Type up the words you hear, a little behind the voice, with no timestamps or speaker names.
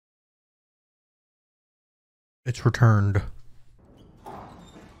It's returned.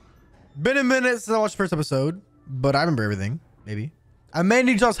 Been a minute since I watched the first episode, but I remember everything. Maybe I may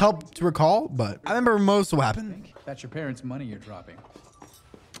need y'all's help to recall, but I remember most of what happened. That's your parents' money you're dropping.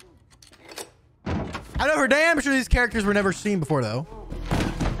 I know for damn sure these characters were never seen before, though.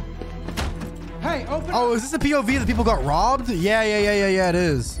 Hey, open Oh, is this a POV that people got robbed? Yeah, it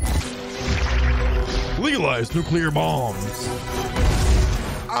is. Legalize nuclear bombs.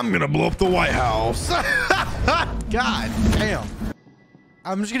 I'm gonna blow up the White House. God damn.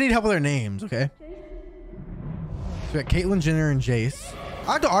 I'm just gonna need help with their names, okay? So we got Caitlyn Jenner and Jace.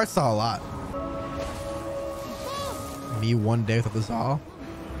 I like the art style a lot. Me one day without the Zaw.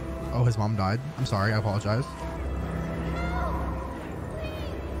 Oh, his mom died. I'm sorry, I apologize.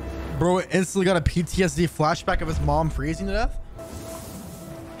 Bro instantly got a PTSD flashback of his mom freezing to death.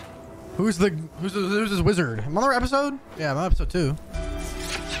 Who's this wizard? Another episode? Yeah, another episode too.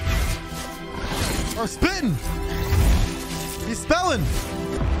 Oh, spitting! He's spelling!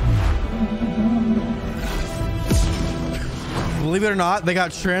 Believe it or not, they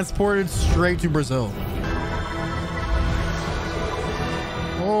got transported straight to Brazil.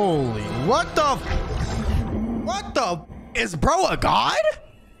 Holy, what the? Is bro a god?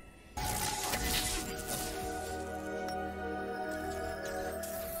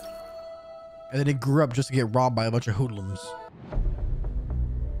 And then he grew up just to get robbed by a bunch of hoodlums.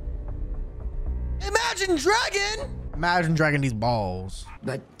 Imagine dragging these balls.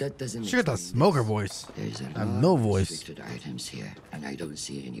 But that doesn't. She got the smoker voice. There's I have no voice. restricted items here, and I don't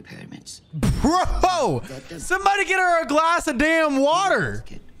see any permits. Bro, somebody get her a glass of damn water.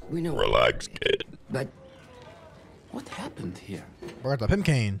 We know. Relax, kid. But What happened here? Bro, got the pimp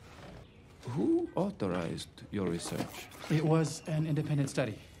cane. Who authorized your research? It was an independent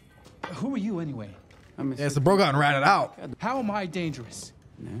study. Who are you anyway? I'm Yeah, so bro got ratted out. How am I dangerous?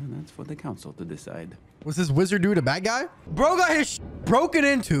 No, that's for the council to decide. Was this wizard dude a bad guy? Bro got his broken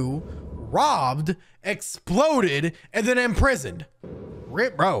into, robbed, exploded, and then imprisoned.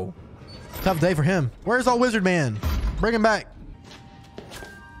 Rip, bro. Tough day for him. Where's all wizard man? Bring him back.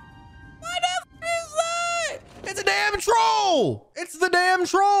 What the f is that? It's a damn troll. It's the damn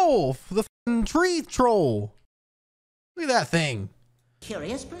troll. The f***ing tree troll. Look at that thing.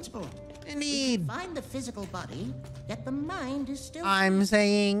 Curious principle. Indeed. Find the physical body, yet the mind is still. I'm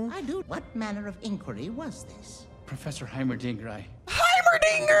saying. I do. What manner of inquiry was this? Professor Heimerdinger,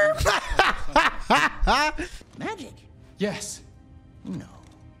 Heimerdinger. Magic? Yes. No.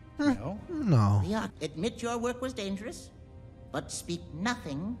 No? No. Admit your work was dangerous, but speak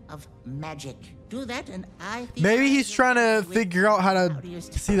nothing of magic. Do that, and I think Maybe he's trying to with- figure out how do you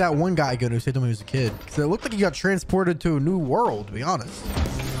to see that one guy again who saved him when he was a kid. Because it looked like he got transported to a new world, to be honest.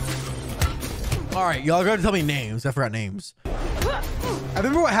 All right, y'all gotta tell me names. I forgot names. I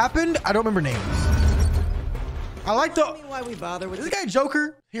remember what happened. I don't remember names. I like the. Why we bother with This guy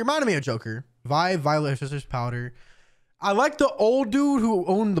Joker. He reminded me of Joker. Violet, Sisters, Powder. I like the old dude who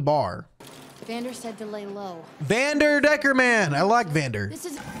owned the bar. Vander said to lay low. Vander Deckerman. I like Vander. This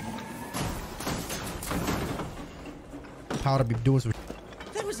is. Powder be doing some.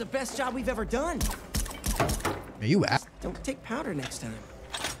 That was the best job we've ever done. Man, you ass. Don't take powder next time.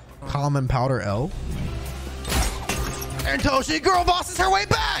 Common Powder L. Until she girl bosses her way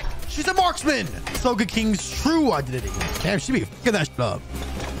back. She's a marksman. Soga King's true identity. Damn, she be fucking that shit up.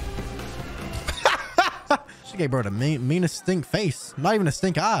 She gave bro the meanest stink face. Not even a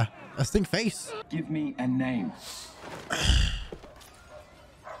stink eye. A stink face. Give me a name.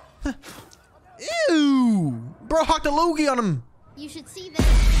 Ew. Bro hocked a loogie on him. You should see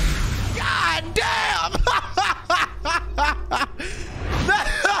this. God damn.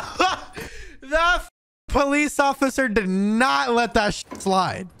 That police officer did not let that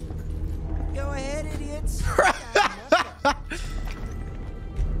slide. Go ahead, idiots.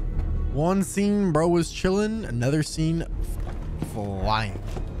 One scene, bro was chilling. Another scene, flying.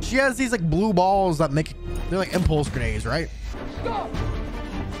 She has these like blue balls that make, they're like impulse grenades, right?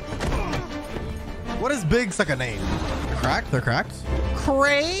 What is Big's like a name? They're cracked? They're cracked?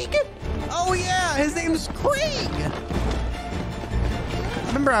 Craig? Oh yeah, his name's Craig. I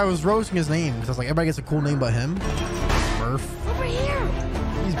remember I was roasting his name because I was like, everybody gets a cool name but him. Murph. Over here.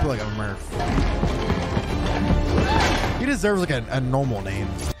 He's like a Murph. He deserves like a normal name.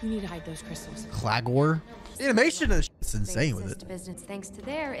 You need to hide those crystals. Clagor. The animation is insane with it. Business thanks to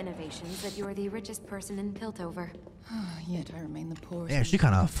their innovations that you are the richest person in Piltover. Yet I remain the poorest. Yeah, she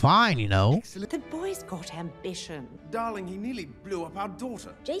kind of fine, you know. The boy's got ambition. Darling, he nearly blew up our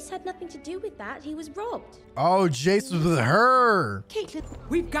daughter. Jace had nothing to do with that. He was robbed. Oh, Jace was with her. Caitlin,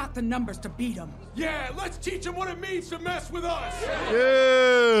 we've got the numbers to beat him. Yeah, let's teach him what it means to mess with us.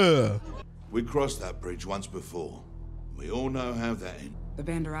 Yeah. We crossed that bridge once before. We all know how that ended. The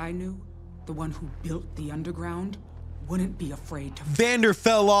Vander I knew, the one who built the underground, wouldn't be afraid to... Vander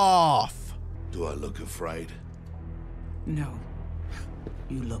fell off. Do I look afraid? No.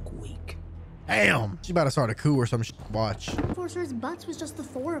 You look weak. Damn. She about to start a coup or some shit. Watch. Enforcer's butts was just the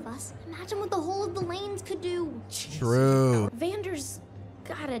 4 of us. Imagine what the whole of the lanes could do. True. Vander's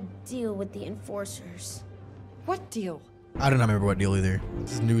gotta deal with the Enforcers. What deal? I don't remember what deal either.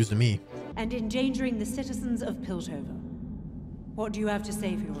 This is news to me. And endangering the citizens of Piltover. What do you have to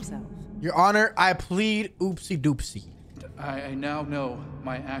say for yourself? Your Honor, I plead oopsie doopsie. I now know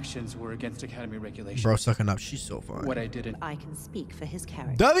my actions were against Academy regulations. Bro sucking up. She's so fine. What I didn't. I can speak for his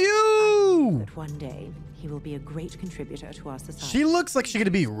character. W! But one day, he will be a great contributor to our society. She looks like she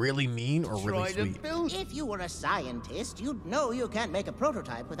could be really mean or really sweet. If you were a scientist, you'd know you can't make a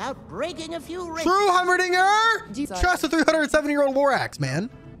prototype without breaking a few rings. True, Hummerdinger! Trust a 370-year-old Lorax, man.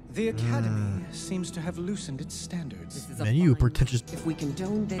 The Academy seems to have loosened its standards. Man, you pretentious. If we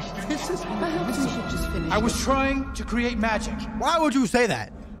condone this... I hope we should just finish. I was trying to create magic. Why would you say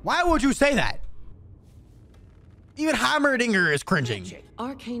that? Why would you say that? Even Heimerdinger is cringing.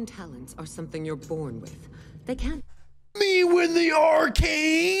 Arcane talents are something you're born with. They can't... Me win the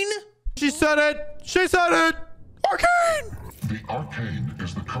Arcane? She said it. She said it. Arcane! The Arcane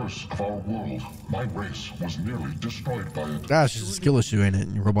is the curse of our world. My race was nearly destroyed by it. That's just a skill issue, ain't it?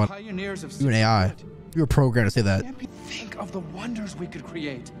 You robot. Pioneers of You an AI. You were programmed to say that. Think of the wonders we could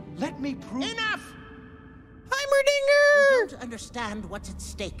create. Let me prove. Enough! Heimerdinger! You don't understand what's at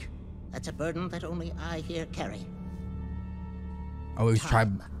stake. That's a burden that only I here carry. Oh, he's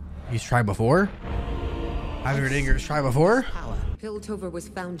tried before? Heimerdinger's tried before? Piltover was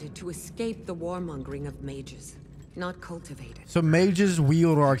founded to escape the warmongering of mages, not cultivated. So mages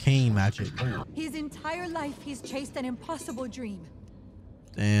wield arcane magic. His entire life, he's chased an impossible dream.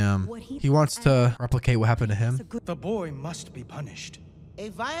 Damn. He wants to replicate what happened to him. The boy must be punished. A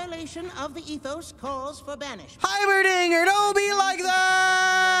violation of the ethos calls for banishment. Heimerdinger, don't be like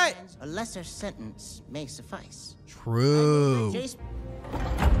that! A lesser sentence may suffice. True.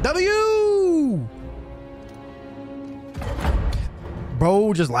 W!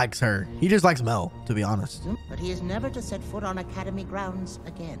 Bro just likes her. He just likes Mel, to be honest. But he is never to set foot on Academy grounds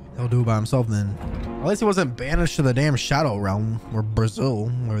again. He'll do it by himself then. At least he wasn't banished to the damn Shadow Realm or Brazil,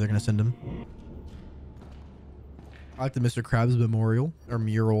 where they're gonna send him. I like the Mr. Krabs memorial, or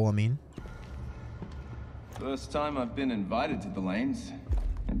mural, I mean. First time I've been invited to the lanes.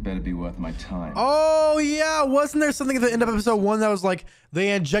 It better be worth my time. Oh yeah, wasn't there something at the end of episode 1 that was like they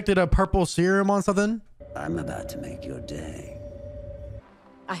injected a purple serum on something? I'm about to make your day.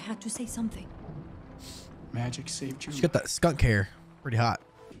 I had to say something. Magic saved you. She got that skunk hair. Pretty hot.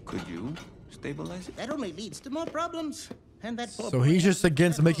 Could you stabilize it? That only leads to more problems. And that poor So he's just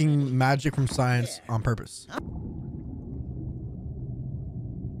against making magic from science on purpose.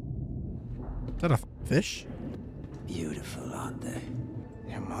 Is that a fish? Beautiful, aren't they?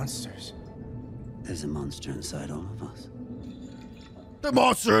 They're monsters. There's a monster inside all of us. The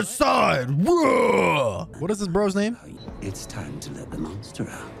monster inside! Whoa! What is this bro's name? It's time to let the monster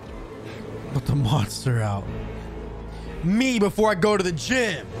out. Let the monster out. Me before I go to the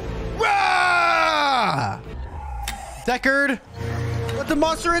gym. Rah! Deckard, let the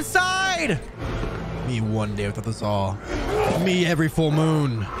monster inside. Me one day without this all. Me every full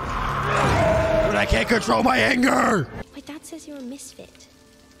moon. When I can't control my anger. My dad says you're a misfit.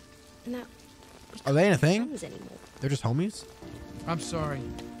 And that Are they in a thing? anymore. They're just homies? I'm sorry.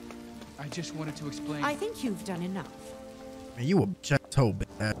 I just wanted to explain. I think you've done enough. Man, you a chateau,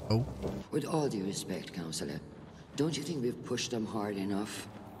 oh. With all due respect, Counselor, don't you think we've pushed them hard enough?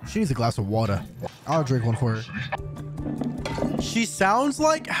 She needs a glass of water. I'll drink one for her. She sounds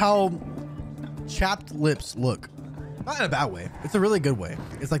like how chapped lips look. Not in a bad way. It's a really good way.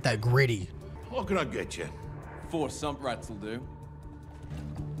 It's like that gritty. What can I get you? 4 sump rats will do.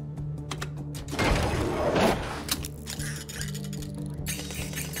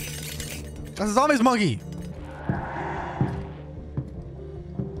 That's a zombie's monkey.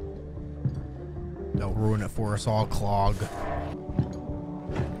 They'll ruin it for us all, Clog.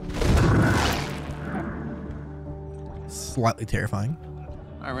 Slightly terrifying.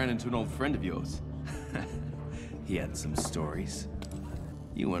 I ran into an old friend of yours. He had some stories.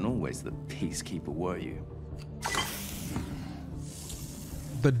 You weren't always the peacekeeper, were you?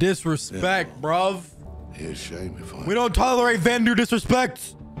 The disrespect, bruv. It's a shame if I... We don't tolerate Vander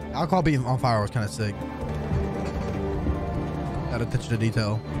disrespect. Alcohol being on fire was kind of sick. That attention to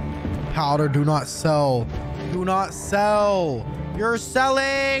detail. Powder, do not sell. Do not sell. You're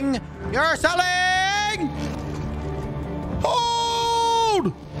selling. You're selling.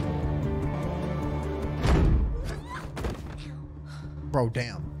 Hold. Bro,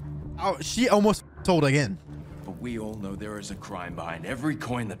 damn. Oh, she almost sold again. But we all know there is a crime behind every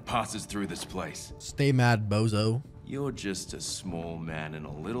coin that passes through this place. Stay mad, bozo. You're just a small man in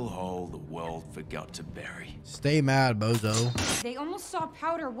a little hole the world forgot to bury. Stay mad, bozo. They almost saw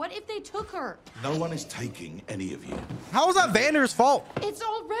Powder. What if they took her? No one is taking any of you. How is that Vander's fault? It's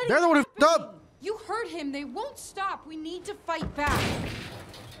already They're the one who f***ed up. You heard him. They won't stop. We need to fight back.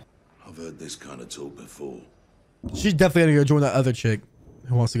 I've heard this kind of talk before. She's definitely gonna go join that other chick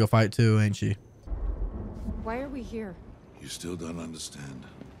who wants to go fight too, ain't she? Why are we here? You still don't understand.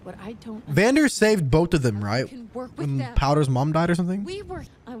 What I don't. Vander saved both of them, right? Can work with When them. Powder's mom died or something?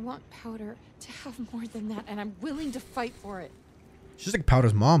 I want Powder to have more than that, and I'm willing to fight for it. She's like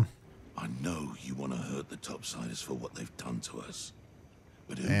Powder's mom. I know you want to hurt the Topsiders for what they've done to us.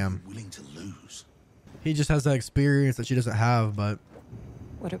 But who are Damn. you willing to lose? He just has that experience that she doesn't have, but...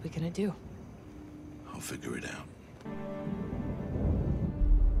 What are we gonna do? I'll figure it out.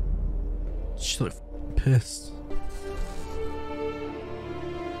 She look pissed.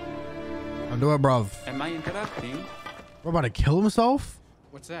 I'll do it, bruv. Am I interrupting? We're about to kill himself?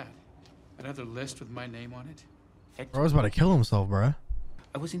 What's that? Another list with my name on it? Bro was about to kill himself, bruh.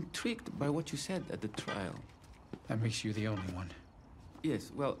 I was intrigued by what you said at the trial. That makes you the only one.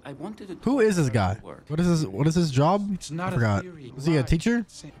 Yes, well, I wanted to... Who is this guy? What is his job? It's not I forgot. theory. Is he a teacher?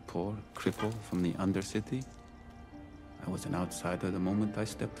 Poor cripple from the Undercity. I was an outsider the moment I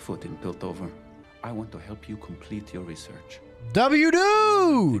stepped foot in Piltover. I want to help you complete your research. W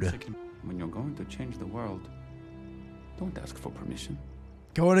dude! When you're going to change the world, don't ask for permission.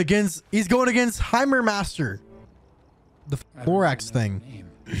 He's going against Heimermaster. The thorax thing.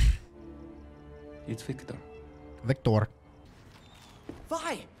 It's Victor. Victor.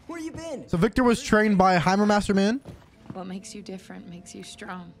 Vi, where you been? So Victor was trained by Heimermaster man? What makes you different makes you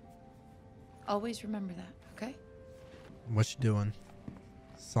strong. Always remember that, okay? What's she doing?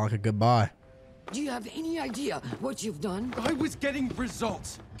 Sound like a goodbye. Do you have any idea what you've done? I was getting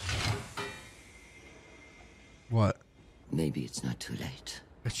results. What? Maybe it's not too late.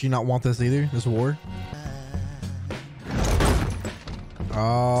 Does she not want this either? This war?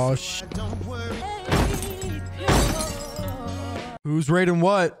 Oh, who's raiding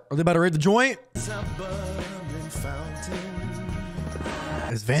what? Are they about to raid the joint?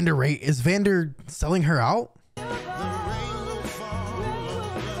 Is Vander selling her out?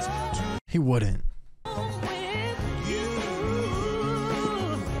 He wouldn't.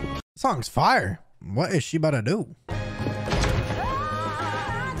 Song's fire. What is she about to do?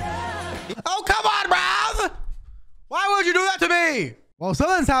 Oh, come on, bruv! Why would you do that to me? Well,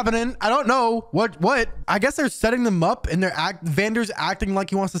 something's happening. I don't know what. I guess they're setting them up and Vander's acting like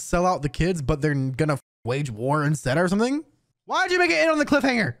he wants to sell out the kids, but they're gonna wage war instead or something. Why'd you make it end on the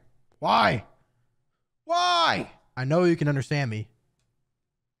cliffhanger? Why? Why? I know you can understand me.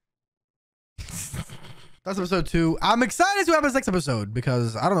 That's episode 2. I'm excited to see what happens next episode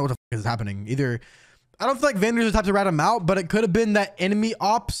because I don't know what the f is happening. Either I don't feel like Vander's the type to rat him out, but it could have been that enemy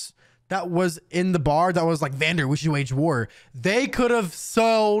ops that was in the bar that was like, Vander, we should wage war. They could have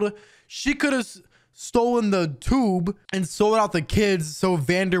she could have stolen the tube and sold out the kids so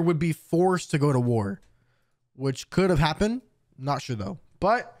Vander would be forced to go to war, which could have happened. Not sure though.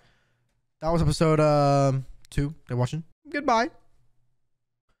 But that was episode 2. They're watching. Goodbye.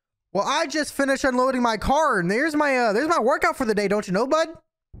 Well, I just finished unloading my car and there's my workout for the day, don't you know, bud?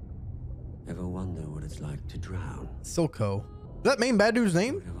 Ever wonder what it's like to drown? Silco. Is that main bad dude's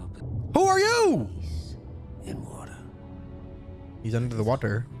name? Who are you? In water. He's under the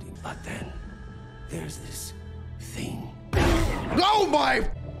water. But then there's this thing. Oh my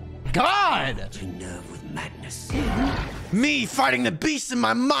God! To nerve with madness. Me fighting the beast in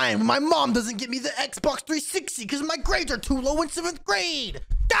my mind when my mom doesn't get me the Xbox 360 because my grades are too low in 7th grade.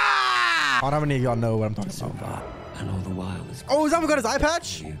 Ah! I don't know how many of y'all know what I'm talking about. And all the while oh, is that what got his eye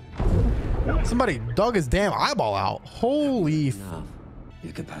patch? Somebody dug his damn eyeball out. Holy f.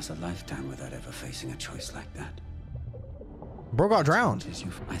 You could pass a lifetime without ever facing a choice like that. Bro got drowned.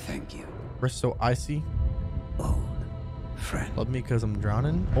 I thank you. Wrist so icy. Old friend. Love me because I'm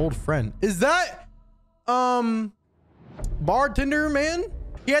drowning. Old friend. Is that bartender man?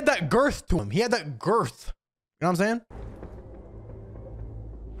 He had that girth to him. He had that girth. You know what I'm saying?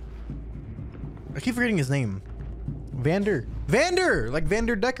 I keep forgetting his name. Vander, like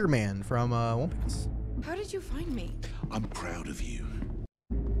Vander Decker man from One Piece. How did you find me? I'm proud of you.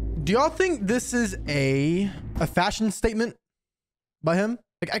 Do y'all think this is a fashion statement by him?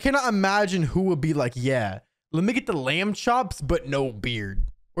 Like, I cannot imagine who would be like, yeah, let me get the lamb chops, but no beard.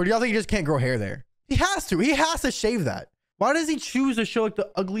 Or do y'all think he just can't grow hair there? He has to shave that. Why does he choose to show like the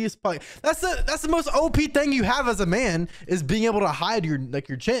ugliest part? That's the most OP thing you have as a man, is being able to hide your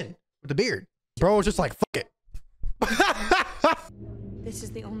chin with the beard. Bro was just like, fuck it. This is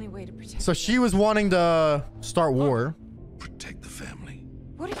the only way to protect. So she was wanting to start war. Protect the family.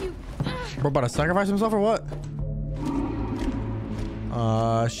 What have you? Bro about to sacrifice himself or what?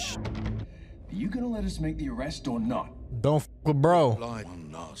 Are you gonna let us make the arrest or not? Don't f with bro.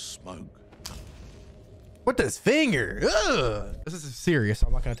 Smoke. What this finger? Ugh. This is serious. So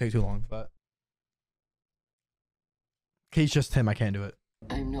I'm not gonna take too long, but he's just him. I can't do it.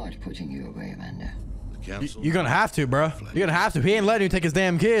 I'm not putting you away, Amanda. You're gonna have to, bro. You're gonna have to. He ain't letting you take his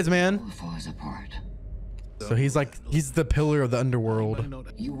damn kids, man. Falls apart. So he's the pillar of the underworld.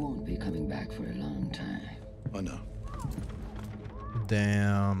 You won't be coming back for a long time. I know.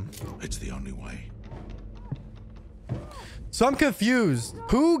 Damn. It's the only way. So I'm confused.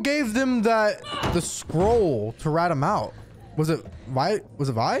 Who gave them the scroll to rat him out? Was it Vi? Was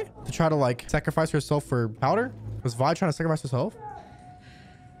it Vi to try to like sacrifice herself for powder? Was Vi trying to sacrifice herself?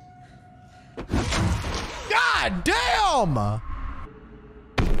 God damn!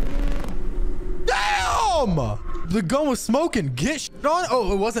 Damn! The gun was smoking. Get shit on.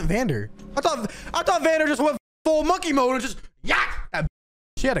 Oh, it wasn't Vander. I thought Vander just went full monkey mode and just yak.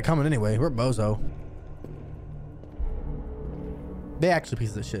 She had it coming anyway. We're bozo. They actually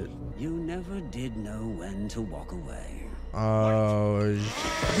pieces of shit. You never did know when to walk away. Oh.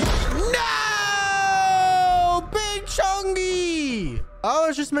 No! Big Chungy! I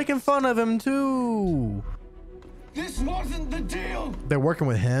was just making fun of him too. This wasn't the deal. They're working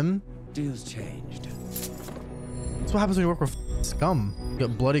with him. Deals changed. That's what happens when you work with scum. You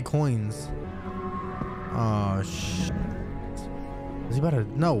get bloody coins. Oh shit. Is he about to?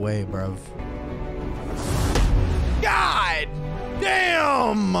 No way, bruv. God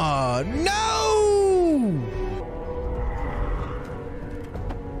damn! No!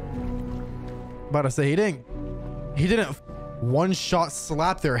 About to say he didn't one shot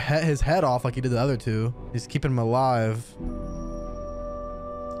slap his head off like he did the other two. He's keeping him alive.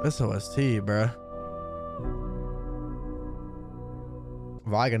 This OST, bruh.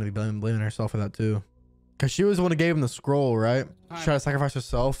 Vi gonna be blaming herself for that too. Cause she was the one who gave him the scroll, right? She tried to sacrifice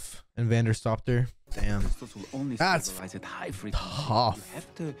herself and Vander stopped her. Damn. That's tough. You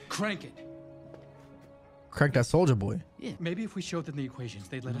have to crank it. Crank that soldier boy. Yeah. Maybe if we showed them the equations,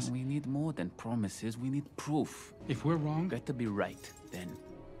 they'd let us. We need more than promises. We need proof. If we're wrong, better be right then.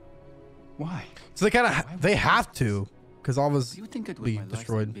 Why? So they have to, because all of us be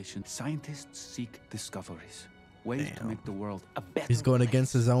destroyed. Scientists seek discoveries, ways to make the world a better. He's going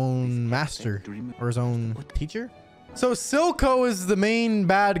against his own master or his own teacher. So Silco is the main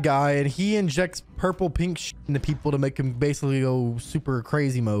bad guy, and he injects purple pink shit into people to make him basically go super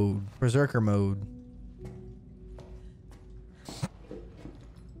crazy mode, berserker mode.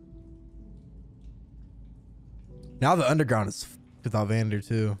 Now the underground is without Vander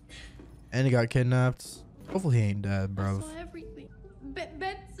too, and he got kidnapped. Hopefully he ain't dead, bro. Everything.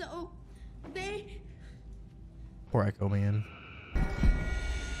 So they. Poor Echo Man.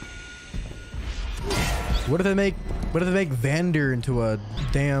 What if they make Vander into a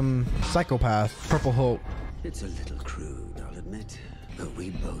damn psychopath? Purple Hulk. It's a little crude, I'll admit, but we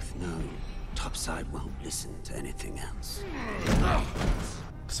both know Topside won't listen to anything else.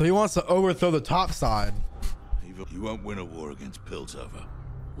 So he wants to overthrow the Topside. You won't win a war against Piltover.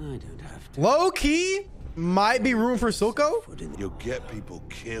 I don't have to. Low key might be room for Silco. You'll get people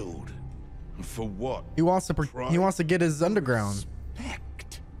killed. And for what? He wants to get his underground.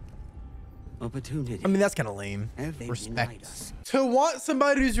 Opportunity. I mean, that's kind of lame. Respect. To want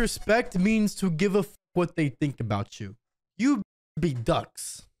somebody's respect means to give a f what they think about you. You be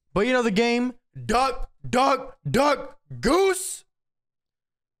ducks. But you know the game? Duck, duck, duck, goose.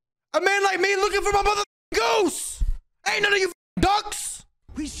 A man like me looking for my mother goose. Ain't none of you ducks.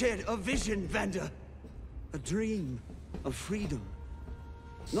 We shared a vision, Vander. A dream of freedom.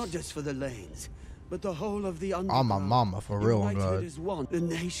 Not just for the lanes, but the whole of the underground. Oh, my mama, for real, God. As one, the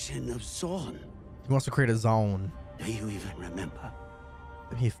nation of Zorn. He wants to create a zone. Do you even remember?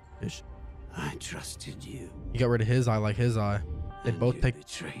 He fish. I trusted you. He got rid of his eye like his eye. They both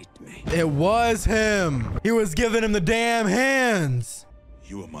betrayed me. It was him. He was giving him the damn hands.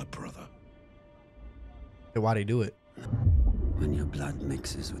 You are my brother. Then why'd he do it? When your blood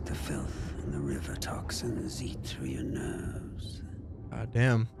mixes with the filth and the river toxins eat through your nerves. God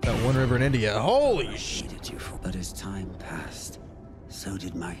damn. That one river in India. Holy shit. I hated you but as time passed, so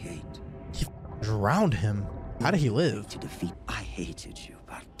did my hate. He drowned him. How did he live? To defeat, I hated you,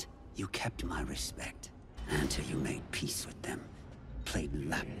 but you kept my respect until you made peace with them. Played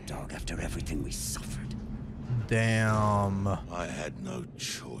lapdog after everything we suffered. Damn. I had no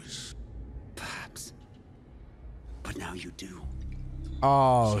choice. Perhaps. But now you do.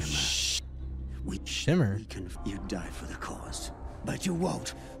 Oh, Shimmer. You die for the cause, but you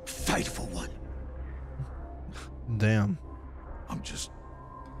won't fight for one. Damn. I'm just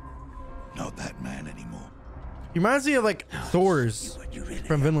not that man anymore. He reminds me of like Thor's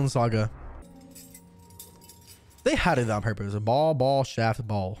from Vinland Saga. They had it on purpose. Ball, ball, shaft,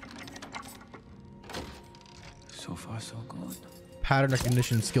 ball. So far, so good. Pattern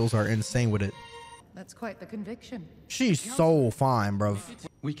recognition skills are insane with it. That's quite the conviction. She's so fine, bro.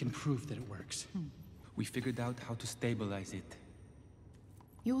 We can prove that it works. We figured out how to stabilize it.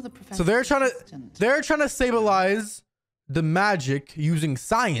 You're the professor. So they're trying to stabilize the magic using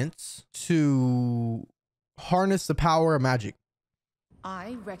science to harness the power of magic.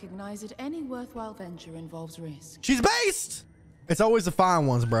 I recognize that any worthwhile venture involves risk. She's based. It's always the fine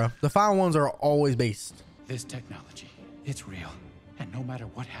ones, bro. The fine ones are always based. This technology, it's real. And no matter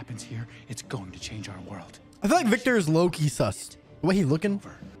what happens here, it's going to change our world. I feel like Victor is low-key sus. The way he's looking.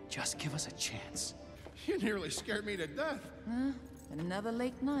 Just give us a chance. You nearly scared me to death. And another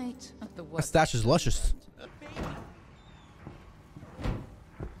late night. The That stash is luscious.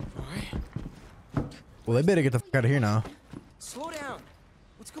 Well, they better get the fuck out of here now. Slow down.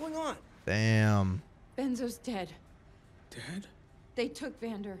 What's going on? Damn. Benzo's dead. Dead? They took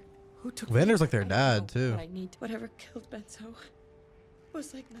Vander. Who took Vander's like their dad, too. I need whatever killed Benzo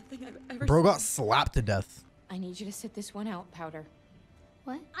was like nothing I've ever Bro seen. got slapped to death. I need you to sit this one out, Powder.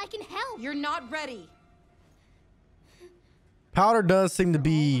 What? I can help. You're not ready. Powder does seem to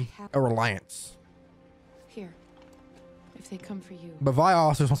be a reliance. Here. If they come for you. But Vi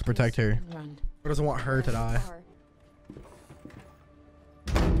also wants to protect her. Run. But doesn't want her to die.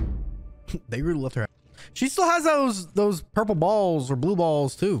 They really left her out. She still has those purple balls or blue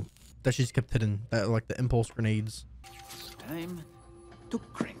balls too that she's kept hidden. That like the impulse grenades. Time to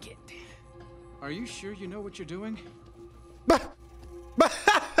crank it. Are you sure you know what you're doing? I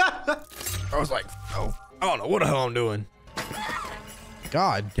was like, oh, I don't know what the hell I'm doing.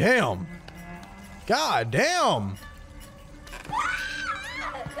 God damn. God damn.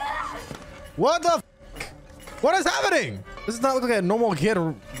 What the f? What is happening? This does not look like a normal kid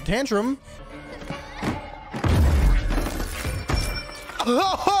tantrum.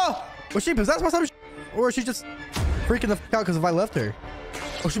 Was she possessed by some shit? Or is she just freaking the f out because if I left her?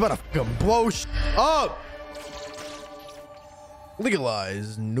 Oh, she's about to blow up.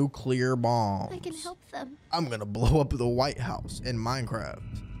 Legalize nuclear bombs. I can help them. I'm gonna blow up the White House in Minecraft.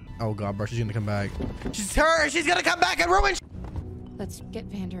 Oh god, bro, she's gonna come back. She's gonna come back and ruin. Let's get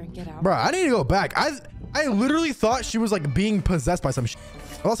Vander and get out. Bro, I need to go back. I literally thought she was like being possessed by some shit. I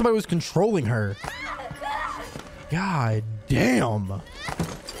thought somebody was controlling her. God damn.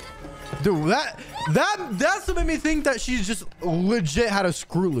 Dude, that's what made me think that she's just legit had a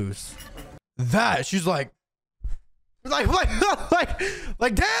screw loose. That she's like damn.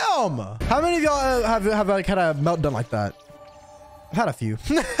 How many of y'all have like had a meltdown like that? I've had a few.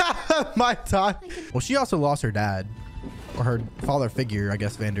 My time. Well, she also lost her dad, or her father figure, I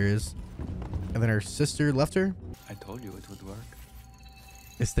guess Vander is, and then her sister left her. I told you it would work.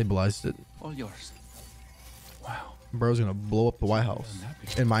 It stabilized it. All yours. Wow. Bro's gonna blow up the White House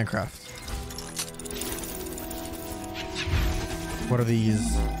in Minecraft. What are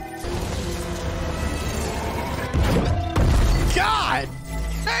these? God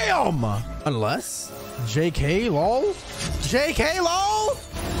damn! Unless JK lol? JK lol?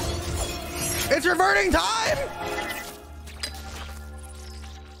 It's reverting time?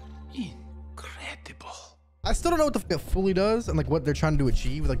 Incredible. I still don't know what the f it fully does and like what they're trying to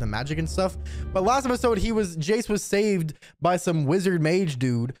achieve with like the magic and stuff. But last episode Jace was saved by some wizard mage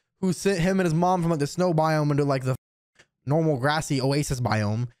dude who sent him and his mom from like the snow biome into like the normal grassy oasis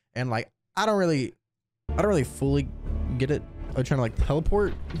biome. And like I don't really fully get it. Are trying to like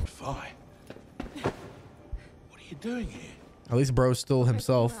teleport? Fine. What are you doing here? At least bro's still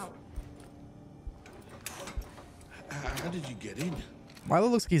himself. How did you get in? Milo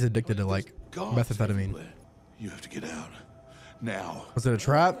looks like he's addicted to like methamphetamine. You have to get out now. Was it a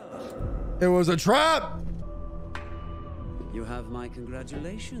trap? It was a trap. You have my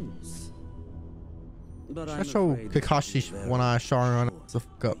congratulations. But I'm show afraid Kakashi one eye Sharon the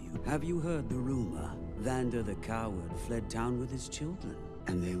fuck up. Have you heard the rumor? Vander the coward fled town with his children,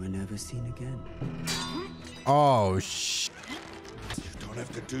 and they were never seen again. Oh shh. You don't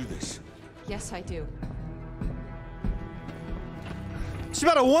have to do this. Yes, I do. She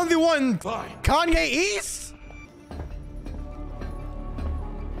about a 1v1 Kanye East?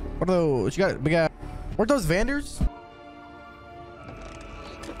 What are those? She got big ass. Weren't those Vanders?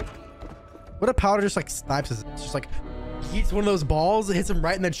 What if Powder just like snipes his, just like eats one of those balls, hits him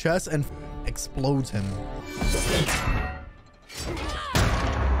right in the chest, and explodes him.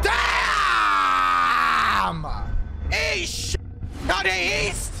 Damn! Hey, sh! Not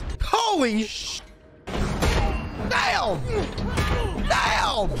east! Holy sh! Damn!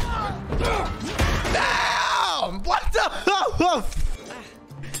 Damn! Damn! What the?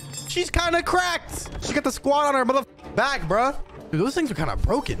 She's kind of cracked. She got the squad on her mother back, bruh. Dude, those things are kind of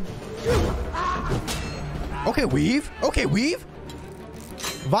broken. Okay, weave. Okay, weave.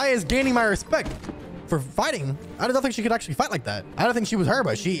 Vi is gaining my respect for fighting. I don't think she could actually fight like that. I don't think she was her,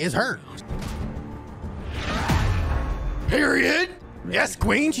 but she is her. Period. Yes,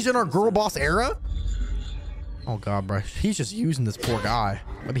 queen. She's in our girl boss era. Oh god, bro. He's just using this poor guy.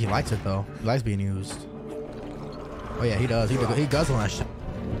 Maybe he likes it though. He likes being used. Oh yeah, he does. He guzzling that shit.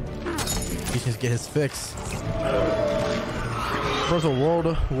 He needs to get his fix. Bro's a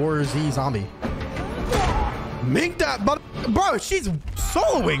World War Z zombie. Mink that, but bro, she's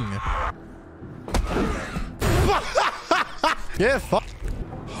soloing. Yeah, fuck.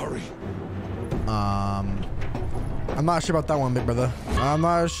 Hurry. I'm not sure about that one, big brother. I'm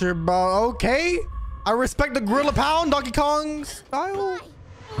not sure about. Okay, I respect the Gorilla Pound, Donkey Kong style.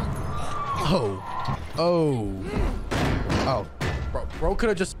 Oh, bro could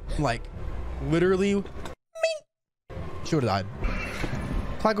have just like literally. Mink. She would have died.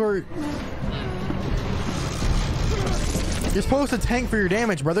 Clagor. You're supposed to tank for your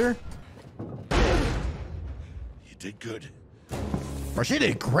damage, brother. You did good. Bro, she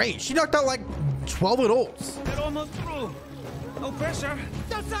did great. She knocked out like 12 adults. They're almost through. No pressure.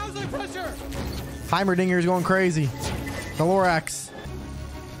 That sounds like pressure. Heimerdinger's going crazy. The Lorax.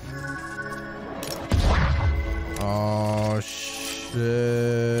 Oh,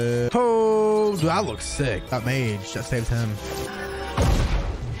 shit. Oh, dude, that looks sick. That mage that saved him.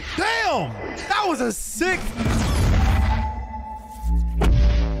 Damn! That was a sick.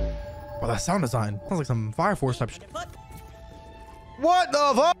 Oh, that sound design sounds like some Fire Force type shit. What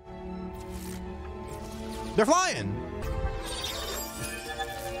the fuck? They're flying.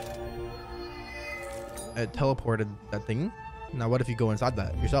 It teleported that thing. Now what if you go inside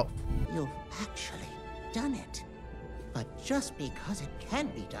that yourself? You've actually done it. But just because it can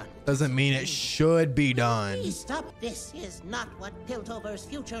be done doesn't mean it should be done. Please stop. This is not what Piltover's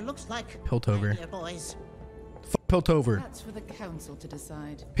future looks like. Piltover. Dear boys. Piltover. That's for the council to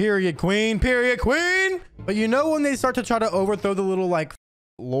decide. Period, queen. Period, queen. But you know when they start to try to overthrow the little like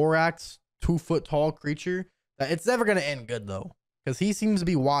Lorax 2-foot tall creature, that it's never gonna end good though, because he seems to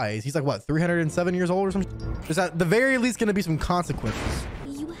be wise. He's like what, 307 years old or something. There's at the very least gonna be some consequences.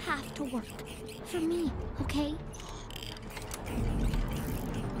 You have to work for me, okay?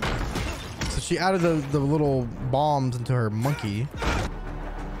 So she added the little bombs into her monkey.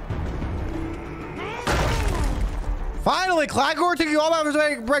 Finally, Clagor took you all out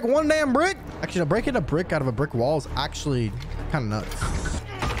to break one damn brick. Actually, breaking a brick out of a brick wall is actually kind of nuts.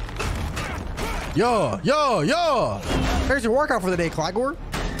 Yo. Here's your workout for the day, Clagor.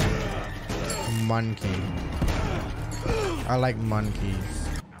 Monkey. I like monkeys.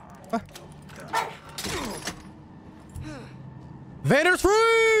 Huh. Vander's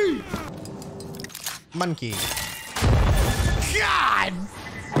free! Monkey. God!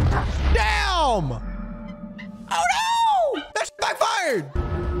 Damn! Oh no! That shit backfired!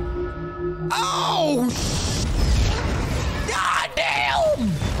 Oh! God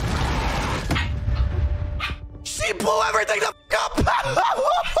damn! She blew everything the fuck up!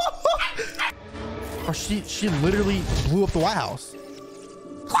 Or she literally blew up the White House.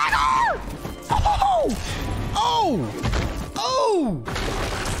 Clagor! Oh! Oh! Oh!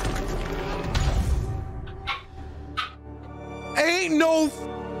 Ain't no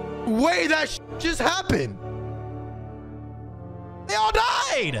way that just happened. They all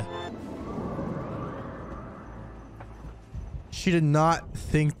died. She did not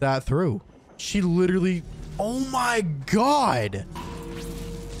think that through. She literally, oh my God.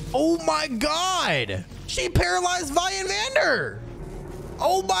 Oh my God. She paralyzed Vi and Vander.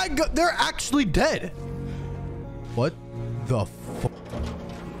 Oh my God. They're actually dead. What the fuck?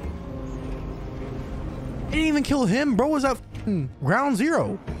 It didn't even kill him. Bro was at ground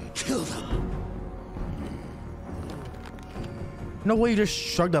zero. Kill them. No way you just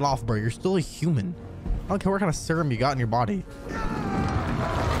shrugged that off, bro. You're still a human. I don't care what kind of serum you got in your body.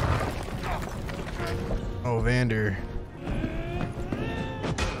 Oh, Vander.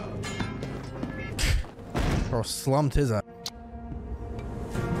 Bro slumped his ass.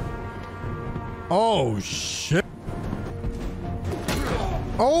 Oh, shit.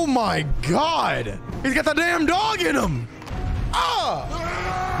 Oh, my God. He's got the damn dog in him. Ah!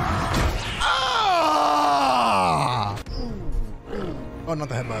 Oh, not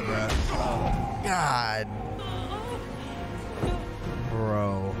the headbutt, bro. God.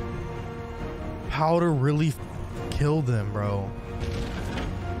 Bro. Powder really killed him, bro.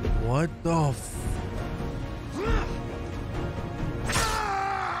 What the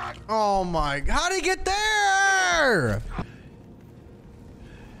Oh my, how'd he get there?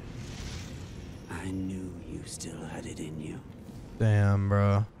 I knew you still had it in you. Damn,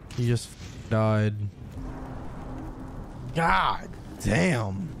 bro. He just died. God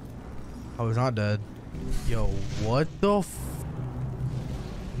damn. Oh, he's not dead. Yo, what the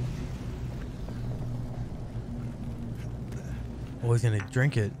Oh, he's gonna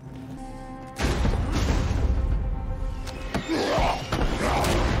drink it.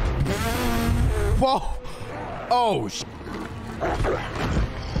 Whoa! Oh, sh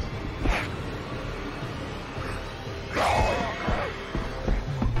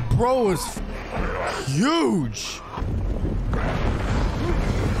Bro is huge.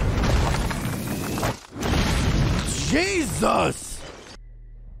 Jesus!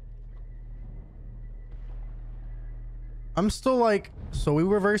 I'm still like, so we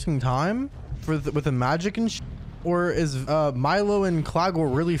reversing time for with the magic and or is Milo and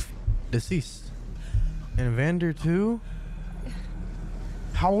Clagor really deceased? And Vander too?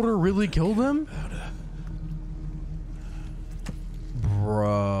 Powder really killed him?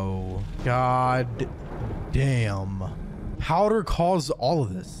 Bro, god damn. Powder caused all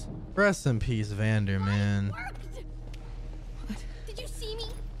of this. Rest in peace, Vander, man. Did you see me?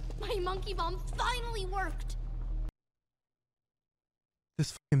 My monkey bomb finally worked.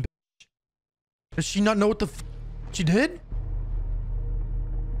 This fucking bitch. Does she not know what the f she did?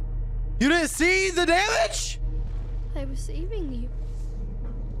 You didn't see the damage? I was saving you.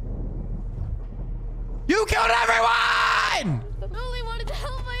 You killed everyone! I only wanted to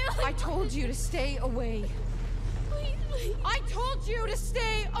help my own. I told you to stay away. Please, please. I told you to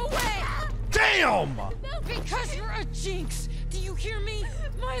stay away. Damn! Because you're a jinx. Do you hear me?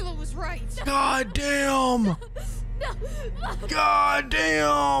 Milo was right. God damn! God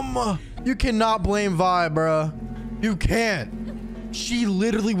damn! You cannot blame Vi, bruh. You can't. She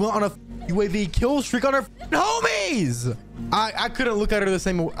literally went on a UAV kill streak on her homies. I couldn't look at her the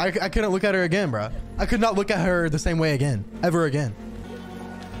same. I couldn't look at her again, bruh. I could not look at her the same way again, ever again.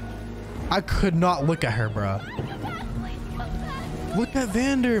 I could not look at her, bruh. Look at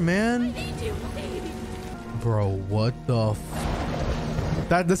Vander, man. Bro, what the?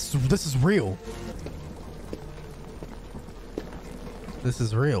 This is real. This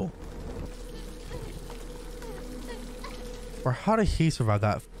is real. Or how did he survive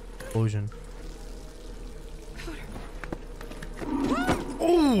that explosion?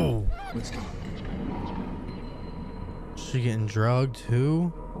 Oh! Let's go. She getting drugged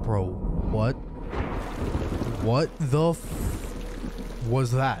too? Bro, what? What the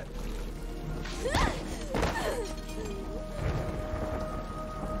was that?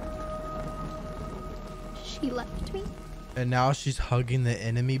 She left me. And now she's hugging the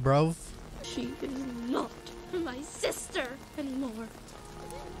enemy, bro. She is not my sister anymore.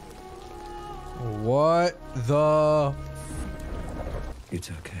 What the? It's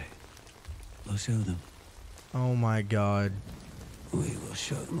okay. We'll show them. Oh my god. We will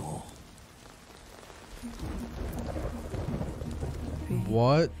show them all.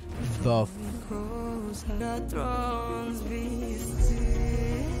 What the?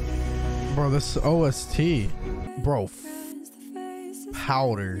 Bro, this OST. Bro.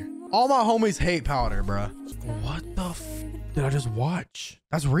 Powder. All my homies hate Powder, bro. What the did I just watch?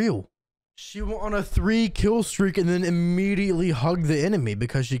 That's real. She went on a 3 kill streak and then immediately hugged the enemy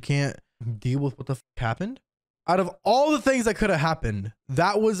because she can't deal with what the happened. Out of all the things that could have happened,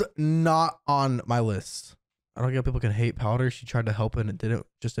 that was not on my list. I don't get how people can hate Powder. She tried to help and it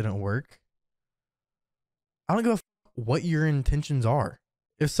didn't work. I don't give a what your intentions are.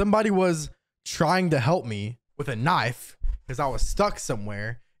 If somebody was trying to help me with a knife because I was stuck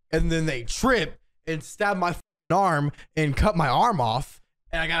somewhere and then they trip and stab my arm and cut my arm off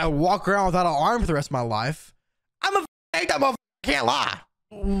and I gotta walk around without an arm for the rest of my life, I'm a hate that motherfucker. Can't lie.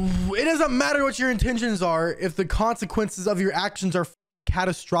 It doesn't matter what your intentions are if the consequences of your actions are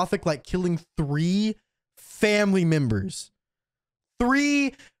catastrophic, like killing 3 family members.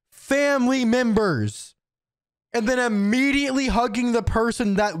 3 family members. And then immediately hugging the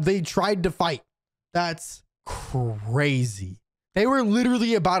person that they tried to fight. That's crazy. They were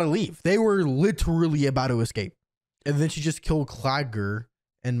literally about to leave. They were literally about to escape. And then she just killed Clagor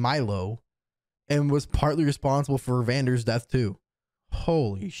and Milo and was partly responsible for Vander's death too.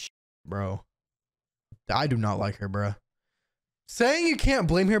 Holy shit, bro. I do not like her, bro. saying you can't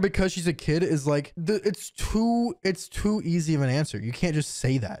blame her because she's a kid is like, it's too easy of an answer. You can't just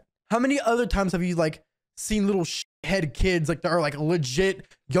say that. How many other times have you like seen little head kids like that are like legit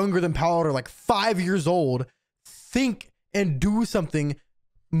younger than Powder, like 5 years old, think and do something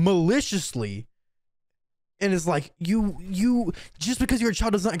maliciously, and it's like, you just because you're a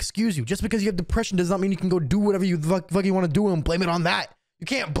child does not excuse you. Just because you have depression does not mean you can go do whatever you fuck you want to do and blame it on that. You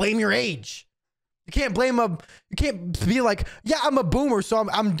can't blame your age. You can't blame you can't be like, yeah, I'm a boomer, so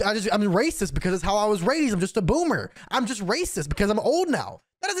I'm racist because it's how I was raised. I'm just a boomer. I'm just racist because I'm old now.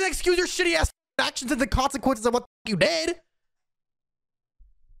 That doesn't excuse your shitty ass actions and the consequences of what you did.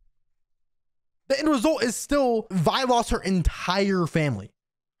 The end result is still Vi lost her entire family.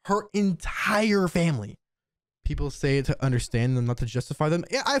 Her entire family. People say it to understand them, not to justify them.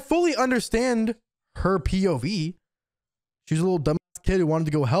 Yeah, I fully understand her POV. She's a little dumb kid who wanted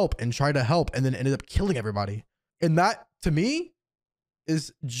to go help and try to help and then ended up killing everybody. And that, to me,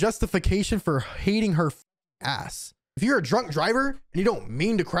 is justification for hating her ass. If you're a drunk driver and you don't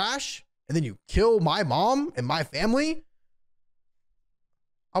mean to crash and then you kill my mom and my family,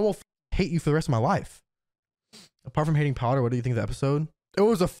 I will hate you for the rest of my life. Apart from hating Powder, what do you think of the episode? It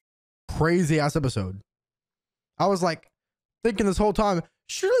was a crazy ass episode. I was like thinking this whole time,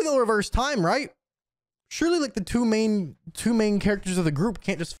 surely they'll reverse time, right? Surely like the two main characters of the group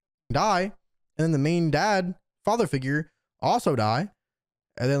can't just die, and then the main father figure also die.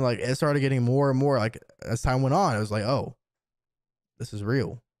 And then like it started getting more and more like as time went on. It was like, oh, this is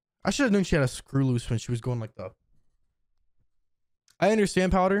real. I should have known she had a screw loose when she was going like the. I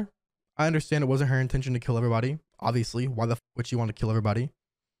understand Powder. I understand it wasn't her intention to kill everybody. Obviously, why the f would she want to kill everybody?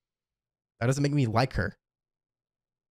 That doesn't make me like her.